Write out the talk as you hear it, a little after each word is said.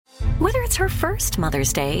Whether it's her first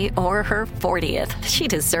Mother's Day or her 40th, she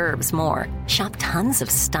deserves more. Shop tons of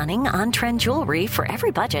stunning on-trend jewelry for every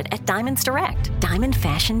budget at Diamonds Direct. Diamond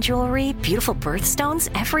fashion jewelry, beautiful birthstones,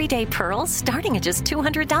 everyday pearls starting at just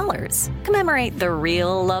 $200. Commemorate the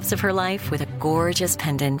real loves of her life with a gorgeous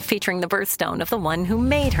pendant featuring the birthstone of the one who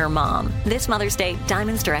made her mom. This Mother's Day,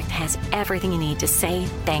 Diamonds Direct has everything you need to say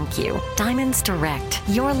thank you. Diamonds Direct.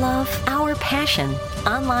 Your love, our passion.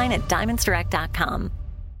 Online at diamondsdirect.com.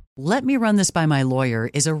 "Let me run this by my lawyer"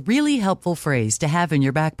 is a really helpful phrase to have in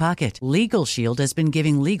your back pocket. Legal Shield has been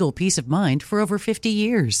giving legal peace of mind for over 50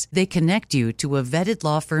 years. They connect you to a vetted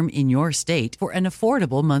law firm in your state for an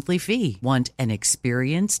affordable monthly fee. Want an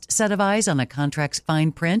experienced set of eyes on a contract's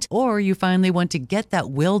fine print? Or you finally want to get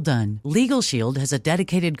that will done? Legal Shield has a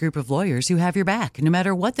dedicated group of lawyers who have your back, no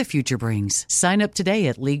matter what the future brings. Sign up today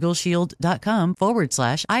at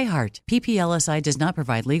LegalShield.com/iHeart. PPLSI does not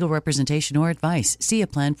provide legal representation or advice. See a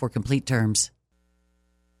plan for complete terms.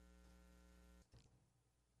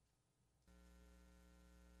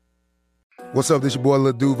 What's up, this your boy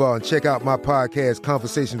Lil Duval, and check out my podcast,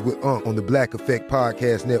 Conversations with Unc, on the Black Effect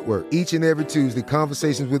Podcast Network. Each and every Tuesday,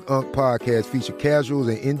 Conversations with Unc podcast feature casuals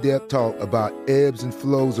and in-depth talk about ebbs and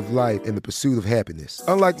flows of life and the pursuit of happiness.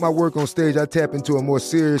 Unlike my work on stage, I tap into a more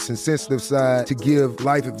serious and sensitive side to give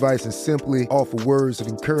life advice and simply offer words of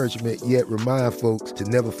encouragement, yet remind folks to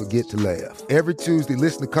never forget to laugh. Every Tuesday,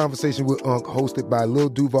 listen to Conversation with Unc, hosted by Lil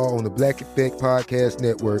Duval on the Black Effect Podcast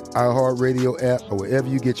Network, iHeartRadio app, or wherever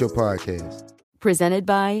you get your podcasts. Presented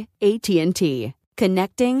by AT&T.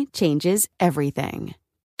 Connecting changes everything.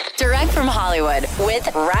 Direct from Hollywood with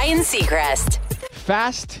Ryan Seacrest.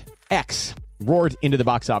 Fast X roared into the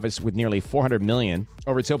box office with nearly $400 million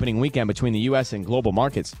over its opening weekend between the U.S. and global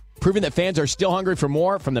markets, proving that fans are still hungry for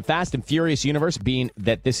more from the Fast and Furious universe, being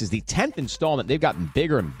that this is the 10th installment. They've gotten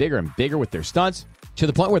bigger and bigger and bigger with their stunts, to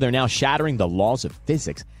the point where they're now shattering the laws of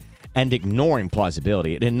physics and ignoring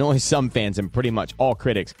plausibility. It annoys some fans and pretty much all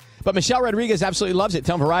critics. But Michelle Rodriguez absolutely loves it.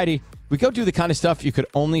 Telling Variety, "We go do the kind of stuff you could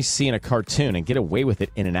only see in a cartoon and get away with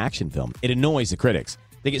it in an action film. It annoys the critics.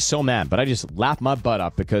 They get so mad, but I just laugh my butt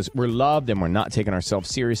off because we're loved and we're not taking ourselves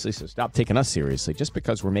seriously, so stop taking us seriously. Just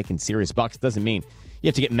because we're making serious bucks doesn't mean you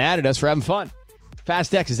have to get mad at us for having fun."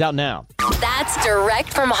 Fast X is out now. That's Direct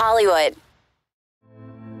from Hollywood.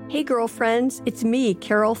 Hey girlfriends, it's me,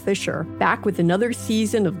 Carol Fisher, back with another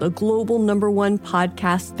season of the global #1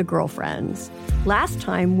 podcast, The Girlfriends. Last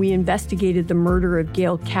time, we investigated the murder of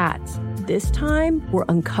Gail Katz. This time, we're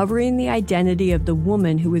uncovering the identity of the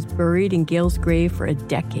woman who was buried in Gail's grave for a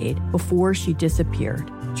decade before she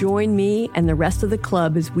disappeared. Join me and the rest of the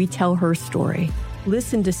club as we tell her story.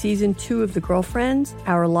 Listen to Season 2 of The Girlfriends,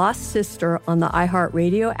 Our Lost Sister, on the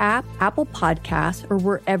iHeartRadio app, Apple Podcasts, or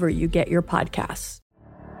wherever you get your podcasts.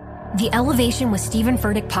 The Elevation with Stephen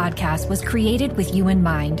Furtick podcast was created with you in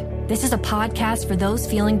mind. This is a podcast for those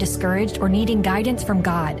feeling discouraged or needing guidance from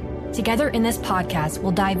God. Together in this podcast,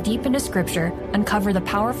 we'll dive deep into Scripture, uncover the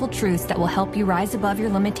powerful truths that will help you rise above your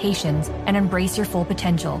limitations and embrace your full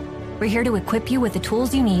potential. We're here to equip you with the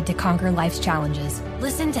tools you need to conquer life's challenges.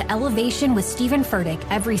 Listen to Elevation with Stephen Furtick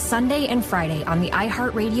every Sunday and Friday on the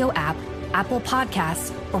iHeartRadio app, Apple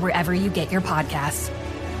Podcasts, or wherever you get your podcasts.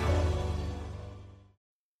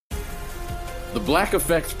 The Black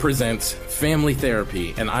Effect presents Family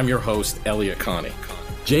Therapy, and I'm your host, Elliot Connie.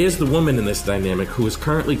 Jay is the woman in this dynamic who is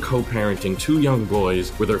currently co-parenting 2 young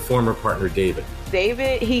boys with her former partner, David.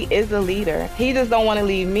 David, he is a leader. He just don't want to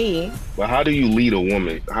leave me. But how do you lead a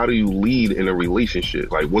woman? How do you lead in a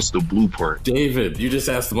relationship? Like, what's the blueprint? David, you just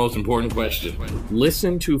asked the most important question.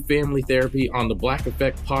 Listen to Family Therapy on the Black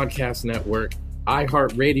Effect Podcast Network,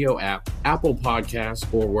 iHeartRadio app, Apple Podcasts,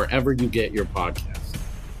 or wherever you get your podcasts.